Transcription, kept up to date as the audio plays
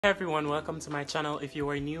Hey everyone, welcome to my channel if you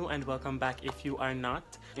are new, and welcome back if you are not.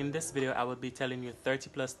 In this video I will be telling you 30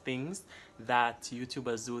 plus things that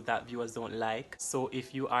YouTubers do that viewers don't like. So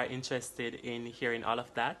if you are interested in hearing all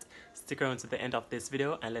of that, stick around to the end of this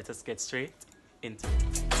video and let us get straight into it.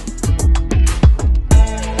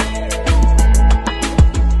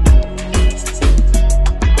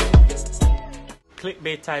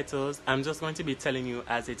 Clickbait titles, I'm just going to be telling you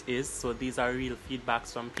as it is. So these are real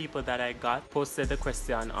feedbacks from people that I got. Posted the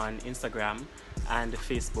question on Instagram and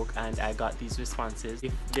Facebook and I got these responses.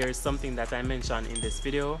 If there's something that I mentioned in this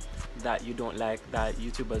video that you don't like that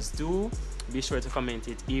YouTubers do, be sure to comment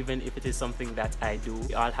it, even if it is something that I do.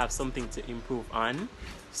 We all have something to improve on,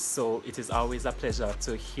 so it is always a pleasure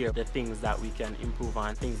to hear the things that we can improve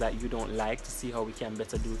on, things that you don't like, to see how we can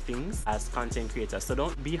better do things as content creators. So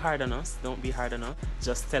don't be hard on us,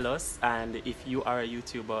 just tell us. And if you are a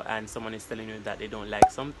YouTuber and someone is telling you that they don't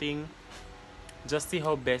like something, just see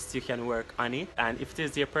how best you can work on it. And if it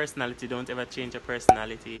is your personality, don't ever change your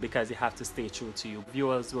personality, because you have to stay true to you.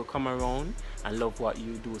 Viewers will come around and love what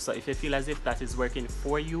you do. So if you feel as if that is working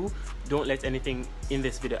for you, don't let anything in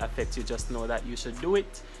this video affect you. Just know that you should do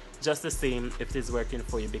it just the same if it is working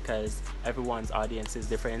for you, because everyone's audience is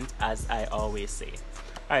different, as I always say.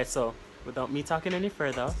 Alright, so without me talking any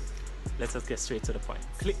further, let's just get straight to the point.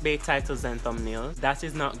 Clickbait titles and thumbnails, that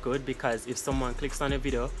is not good, because if someone clicks on a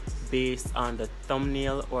video based on the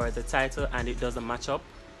thumbnail or the title and it doesn't match up,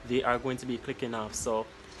 they are going to be clicking off. So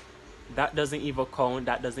that doesn't even count,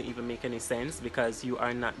 that doesn't even make any sense, because you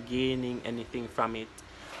are not gaining anything from it.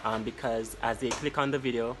 Because as they click on the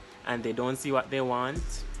video and they don't see what they want,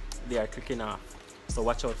 they are clicking off. So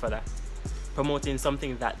watch out for that. Promoting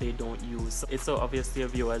something that they don't use. It's so obvious to your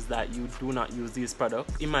viewers that you do not use these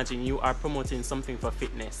products. Imagine you are promoting something for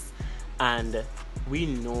fitness, and we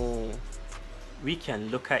know, we can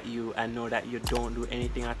look at you and know that you don't do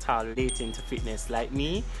anything at all relating to fitness. Like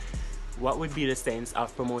me, what would be the sense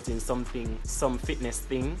of promoting something, some fitness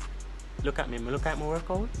thing? Look at me, look at my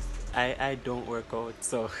workout. I don't work out,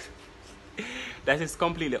 so that is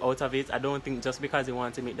completely out of it. I don't think just because you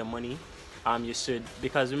want to make the money, you should,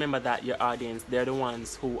 because remember that your audience, they're the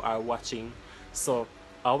ones who are watching. So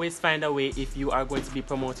always find a way. If you are going to be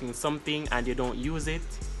promoting something and you don't use it,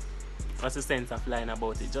 what's the sense of lying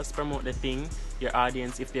about it? Just promote the thing. Your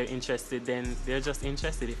audience, if they're interested, then they're just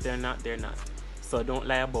interested. If they're not, they're not. So don't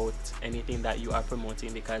lie about anything that you are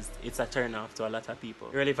promoting, because it's a turn off to a lot of people.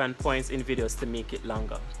 Relevant points in videos to make it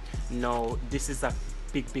longer. No, this is a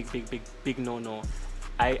big no.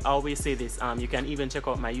 I always say this. You can even check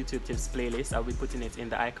out my YouTube tips playlist. I'll be putting it in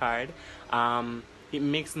the iCard. It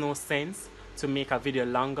makes no sense to make a video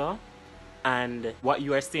longer, and what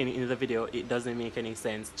you are seeing in the video, it doesn't make any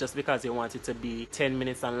sense. Just because you want it to be 10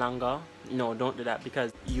 minutes and longer, no, don't do that,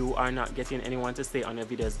 because you are not getting anyone to stay on your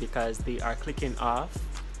videos, because they are clicking off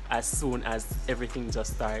as soon as everything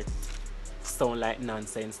just starts sound like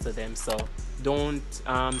nonsense to them. So don't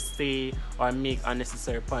say or make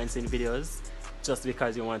unnecessary points in videos just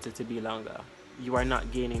because you want it to be longer. You are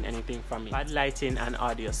not gaining anything from it. Bad lighting and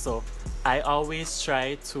audio. So I always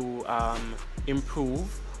try to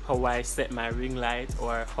improve how I set my ring light,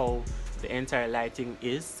 or how the entire lighting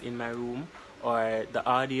is in my room, or the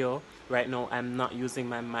audio. Right now I'm not using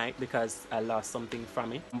my mic because I lost something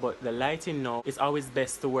from it, but the lighting now, it's always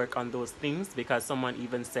best to work on those things, because someone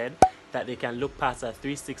even said that they can look past a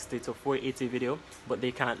 360 to 480 video, but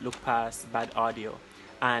they can't look past bad audio,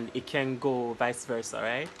 and it can go vice versa,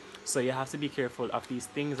 right? So you have to be careful of these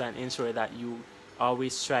things and ensure that you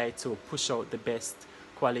always try to push out the best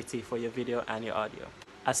quality for your video and your audio.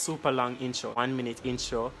 A super long intro, 1 minute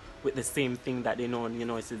intro with the same thing that they know,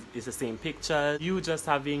 it's the same picture. You just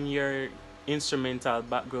having your instrumental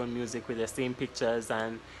background music with the same pictures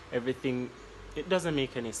and everything, it doesn't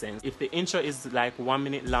make any sense. If the intro is like 1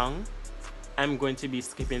 minute long, I'm going to be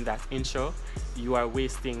skipping that intro. You are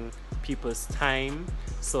wasting people's time.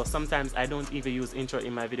 So sometimes I don't even use intro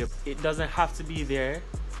in my video. It doesn't have to be there,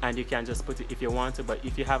 and you can just put it if you want to, but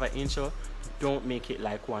if you have an intro, don't make it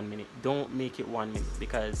like 1 minute. Don't make it 1 minute,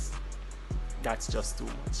 because that's just too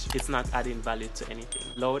much. It's not adding value to anything.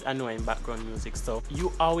 Loud, annoying background music. So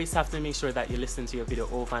you always have to make sure that you listen to your video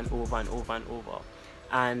over and over and over and over.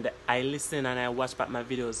 And I listen and I watch back my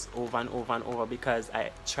videos over and over and over, because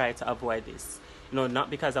I try to avoid this.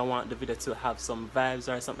 Not because I want the video to have some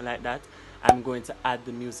vibes or something like that. I'm going to add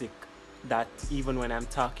the music that even when I'm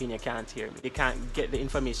talking, you can't hear me. They can't get the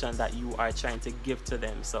information that you are trying to give to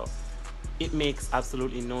them. So it makes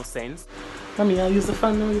absolutely no sense. Come here, I use the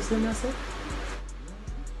fan now, you see myself?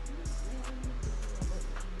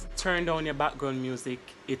 turn down your background music.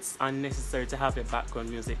 It's unnecessary to have your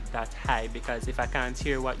background music that high, because if I can't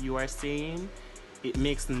hear what you are saying, it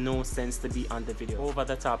makes no sense to be on the video. Over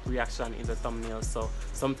the top reaction in the thumbnail. So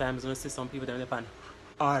sometimes when you see some people them up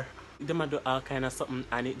and they might do all kind of something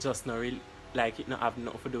and it just not really, like, it not have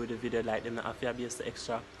nothing to do with the video, like them not have to be the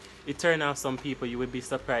extra. It turn off some people. You would be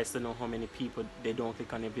surprised to know how many people they don't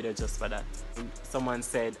click on the video just for that. Someone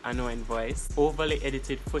said annoying voice, overly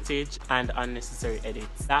edited footage, and unnecessary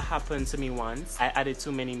edits. That happened to me once. I added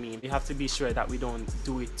too many memes. You have to be sure that we don't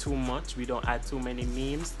do it too much. We don't add too many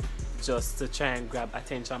memes just to try and grab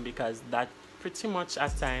attention, because that pretty much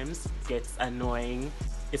at times gets annoying.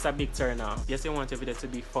 It's a big turn off. Yes, you want your video to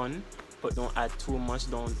be fun, but don't add too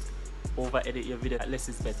much. Don't over edit your video. Less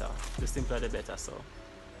is better. The simpler the better. So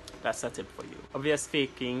that's a tip for you. Obvious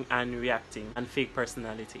faking and reacting and fake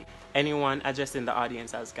personality. Anyone addressing the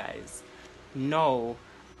audience as guys? No,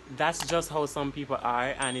 that's just how some people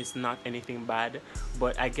are, and it's not anything bad.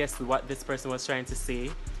 But I guess what this person was trying to say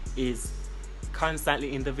is,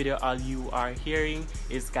 constantly in the video all you are hearing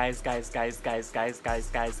is guys,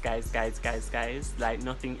 like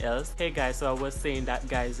nothing else. Hey guys, so I was saying that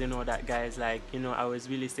guys, you know, that guys, like, you know, I was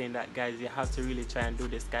really saying that guys, you have to really try and do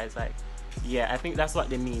this guys, like, yeah, I think that's what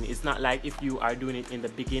they mean. It's not like if you are doing it in the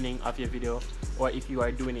beginning of your video, or if you are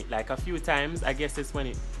doing it like a few times. I guess it's when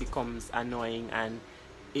it becomes annoying and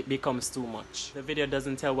it becomes too much. The video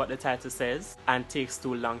doesn't tell what the title says and takes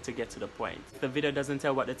too long to get to the point. If the video doesn't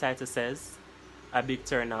tell what the title says, a big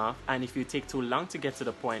turn off. And if you take too long to get to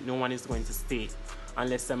the point, no one is going to stay,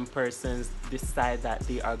 unless some persons decide that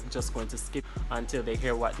they are just going to skip until they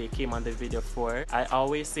hear what they came on the video for. I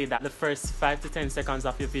always say that the first 5 to 10 seconds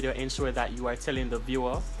of your video, ensure that you are telling the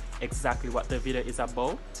viewer exactly what the video is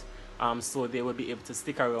about, so they will be able to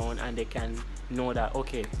stick around and they can know that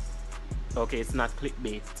okay, it's not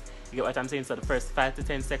clickbait. You get what I'm saying? So the first 5 to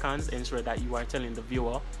 10 seconds, ensure that you are telling the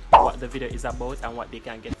viewer what the video is about and what they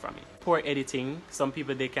can get from it. Poor editing. Some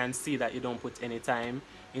people, they can see that you don't put any time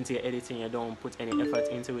into your editing, you don't put any effort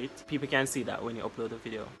into it. People can see that when you upload the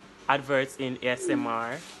video. Adverts in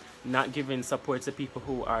ASMR, not giving support to people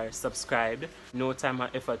who are subscribed, no time or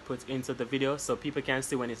effort put into the video, so people can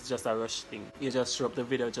see when it's just a rush thing. You just show up the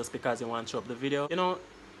video just because you want to show up the video. You know,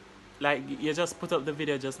 like, you just put up the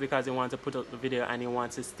video just because you want to put up the video and you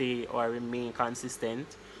want to stay or remain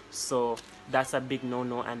consistent. So that's a big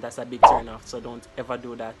no-no and that's a big turn off. So don't ever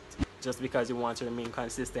do that just because you want to remain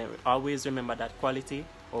consistent. Always remember that quality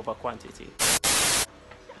over quantity.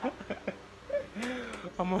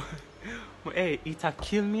 Hey, it a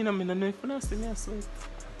kill me, I don't know if you see me a sweat.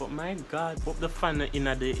 But my God, hope the fan in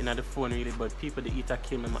the phone really, but people, the eat a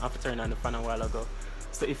kill me. I have to turn on the fan a while ago.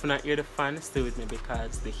 So if you not hear the fan, stay with me,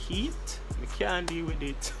 because the heat, we can't deal with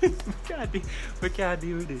it. we can't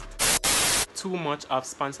deal with it. Too much of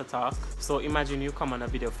sponsor talk. So imagine you come on a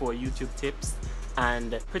video for YouTube tips,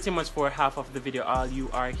 and pretty much for half of the video, all you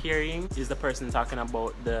are hearing is the person talking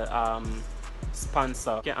about the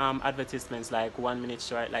sponsor. Advertisements like 1 minute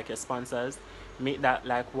short, like your sponsors, make that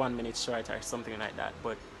like 1 minute short or something like that.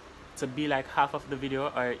 But to be like half of the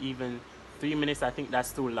video, or even 3 minutes, I think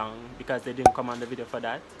that's too long, because they didn't come on the video for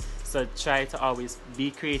that. So try to always be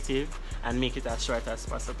creative and make it as short as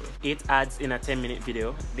possible. 8 ads in a 10-minute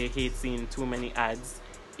video. They hate seeing too many ads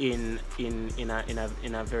in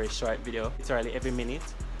a very short video. Literally every minute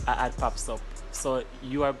an ad pops up, so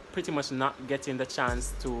you are pretty much not getting the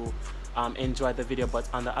chance to enjoy the video. But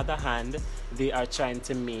on the other hand, they are trying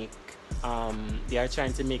to make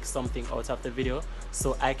something out of the video,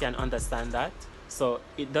 so I can understand that. So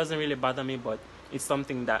it doesn't really bother me, but it's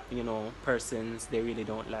something that, you know, persons, they really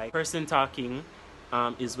don't like. Person talking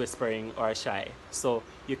is whispering or shy. So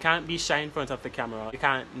you can't be shy in front of the camera. You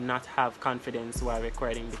can't not have confidence while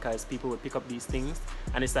recording, because people will pick up these things,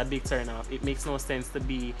 and it's a big turn off. It makes no sense to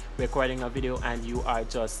be recording a video and you are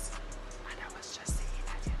just,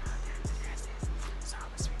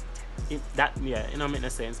 that, yeah, it don't make no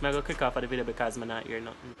sense. I'm gonna click off of the video because I'm not hear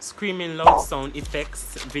nothing. Screaming loud sound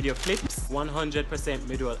effects, video clips, 100%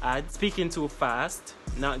 visual ads, speaking too fast,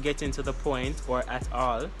 not getting to the point or at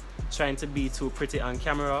all, trying to be too pretty on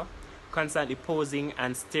camera, constantly posing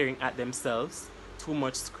and staring at themselves, too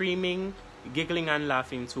much screaming, giggling and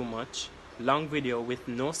laughing too much, long video with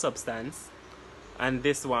no substance, and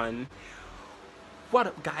this one, what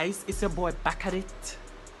up guys, it's your boy back at it.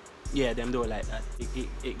 Yeah, them do like that.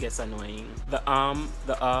 It gets annoying.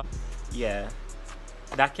 Yeah,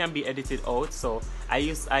 that can be edited out. So I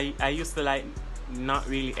used to like not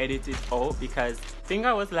really edit it out, because I think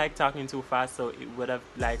I was like talking too fast, so it would have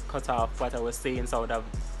like cut off what I was saying, so I would have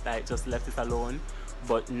like just left it alone.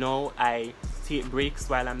 But now I take breaks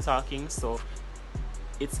while I'm talking, so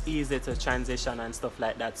it's easy to transition and stuff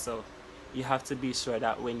like that. So you have to be sure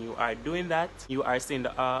that when you are doing that, you are seeing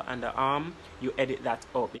the and the arm, you edit that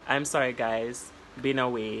up. I'm sorry guys, been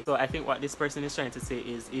away. So I think what this person is trying to say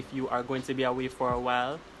is, if you are going to be away for a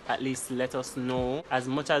while, at least let us know. As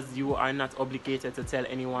much as you are not obligated to tell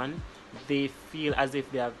anyone, they feel as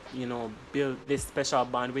if they have, you know, built this special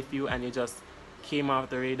bond with you, and you just came off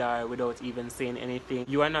the radar without even saying anything.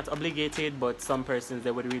 You are not obligated, but some persons,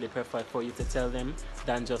 they would really prefer for you to tell them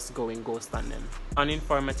than just going ghost on them.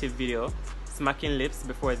 Uninformative video, smacking lips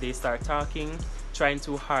before they start talking, trying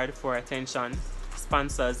too hard for attention,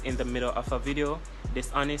 sponsors in the middle of a video,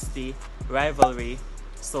 dishonesty, rivalry.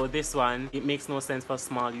 So this one, it makes no sense for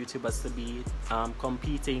small YouTubers to be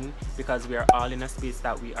competing, because we are all in a space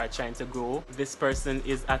that we are trying to grow. This person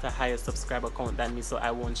is at a higher subscriber count than me, so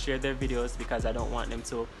I won't share their videos because I don't want them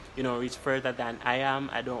to, you know, reach further than I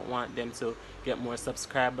am. I don't want them to get more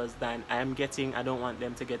subscribers than I am getting. I don't want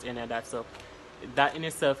them to get any of that. So that in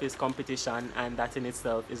itself is competition, and that in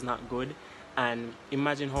itself is not good. And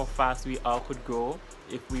imagine how fast we all could grow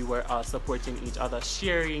if we were all supporting each other,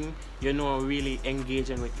 sharing, you know, really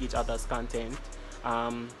engaging with each other's content.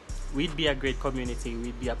 We'd be a great community,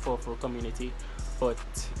 we'd be a powerful community, but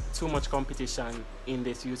too much competition in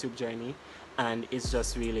this YouTube journey, and it's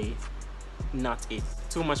just really not it.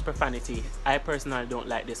 Too much profanity. I personally don't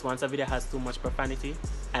like this. Once a video has too much profanity,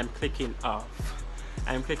 I'm clicking off.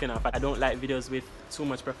 I don't like videos with too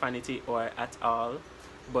much profanity or at all.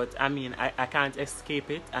 But I mean, I can't escape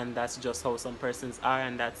it, and that's just how some persons are,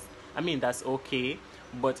 and that's, I mean, that's okay.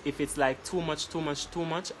 But if it's like too much,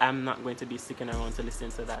 I'm not going to be sticking around to listen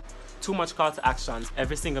to that. Too much call to actions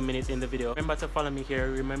every single minute in the video. Remember to follow me here,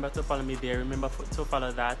 remember to follow me there, remember to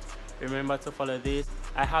follow that, remember to follow this.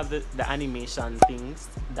 I have the animation things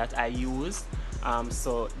that I use,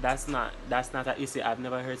 so that's not an issue. I've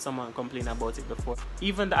never heard someone complain about it before.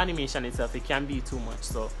 Even the animation itself, it can be too much,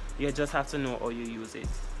 so you just have to know how you use it.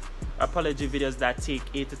 Apology videos that take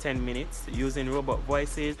 8 to 10 minutes using robot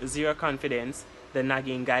voices. Zero confidence. The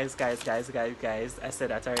nagging guys. I said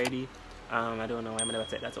that already. I don't know why I never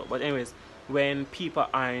said that out. But anyways, when people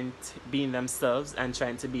aren't being themselves and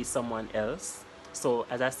trying to be someone else. So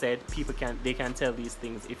as I said, they can tell these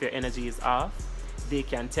things. If your energy is off, they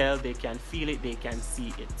can tell, they can feel it, they can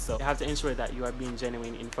see it. So you have to ensure that you are being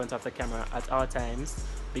genuine in front of the camera at all times,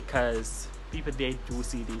 because people, they do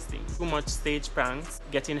see these things. Too much stage pranks,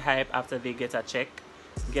 getting hype after they get a check,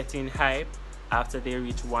 getting hype after they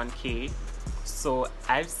reach 1K. So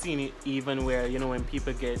I've seen it even where, you know, when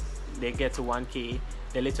people get to 1K,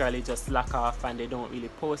 they literally just slack off and they don't really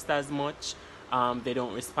post as much. They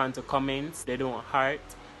don't respond to comments, they don't heart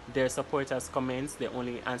their supporters' comments, they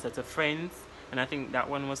only answer to friends. And I think that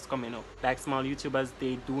one was coming up. Like small YouTubers,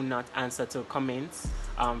 they do not answer to comments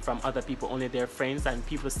from other people, only their friends, and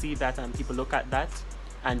people see that and people look at that,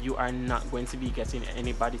 and you are not going to be getting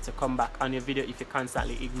anybody to come back on your video if you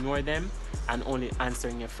constantly ignore them and only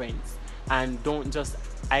answering your friends. And don't just,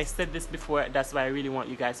 I said this before, that's why I really want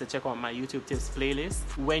you guys to check out my YouTube tips playlist.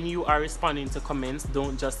 When you are responding to comments,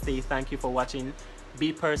 don't just say thank you for watching.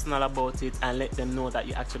 Be personal about it and let them know that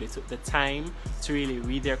you actually took the time to really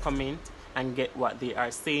read their comment and get what they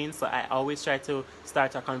are saying. So I always try to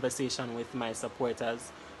start a conversation with my supporters,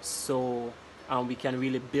 so we can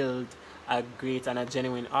really build a great and a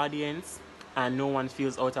genuine audience, and no one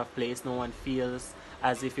feels out of place, no one feels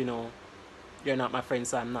as if, you know, you're not my friend,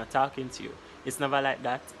 so I'm not talking to you. It's never like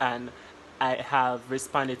that, and I have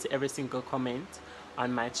responded to every single comment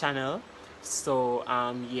on my channel. So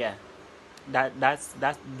yeah,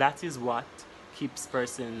 that is what keeps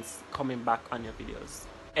persons coming back on your videos.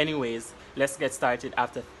 Anyways, let's get started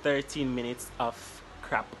after 13 minutes of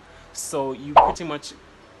crap. So you pretty much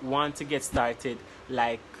want to get started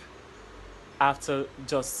like after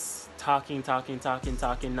just talking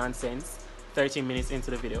nonsense 13 minutes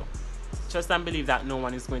into the video. Trust and believe that no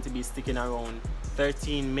one is going to be sticking around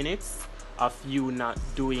 13 minutes of you not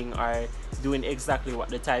doing or doing exactly what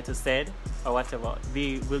the title said or whatever.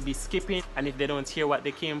 They will be skipping, and if they don't hear what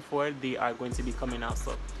they came for, they are going to be coming out.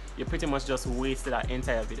 So you pretty much just wasted that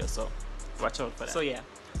entire video, so watch out for that. So yeah,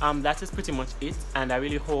 that is pretty much it, and I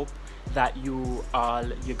really hope that you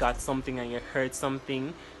got something and you heard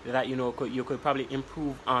something that you could probably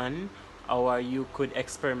improve on, or you could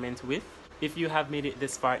experiment with. If you have made it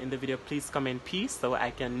this far in the video, please comment peace so I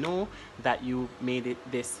can know that you made it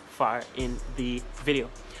this far in the video.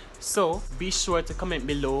 So be sure to comment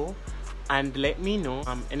below and let me know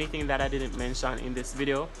anything that I didn't mention in this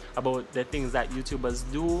video about the things that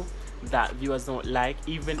YouTubers do that viewers don't like.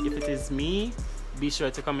 Even if it is me, be sure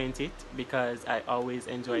to comment it, because I always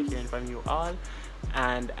enjoy hearing from you all,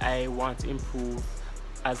 and I want to improve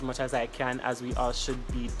as much as I can, as we all should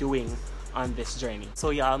be doing on this journey.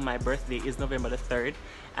 So y'all, my birthday is November the 3rd,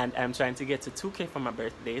 and I'm trying to get to 2K for my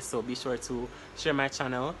birthday, so be sure to share my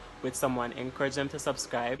channel with someone, encourage them to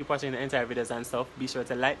subscribe, keep watching the entire videos and stuff. Be sure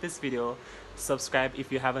to like this video, subscribe if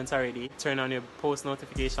you haven't already, turn on your post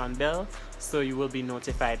notification bell so you will be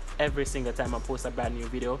notified every single time I post a brand new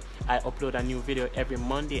video. I upload a new video every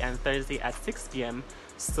Monday and Thursday at 6 p.m.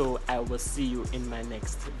 so I will see you in my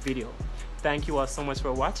next video. Thank you all so much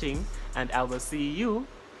for watching, and I will see you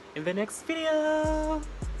in the next video.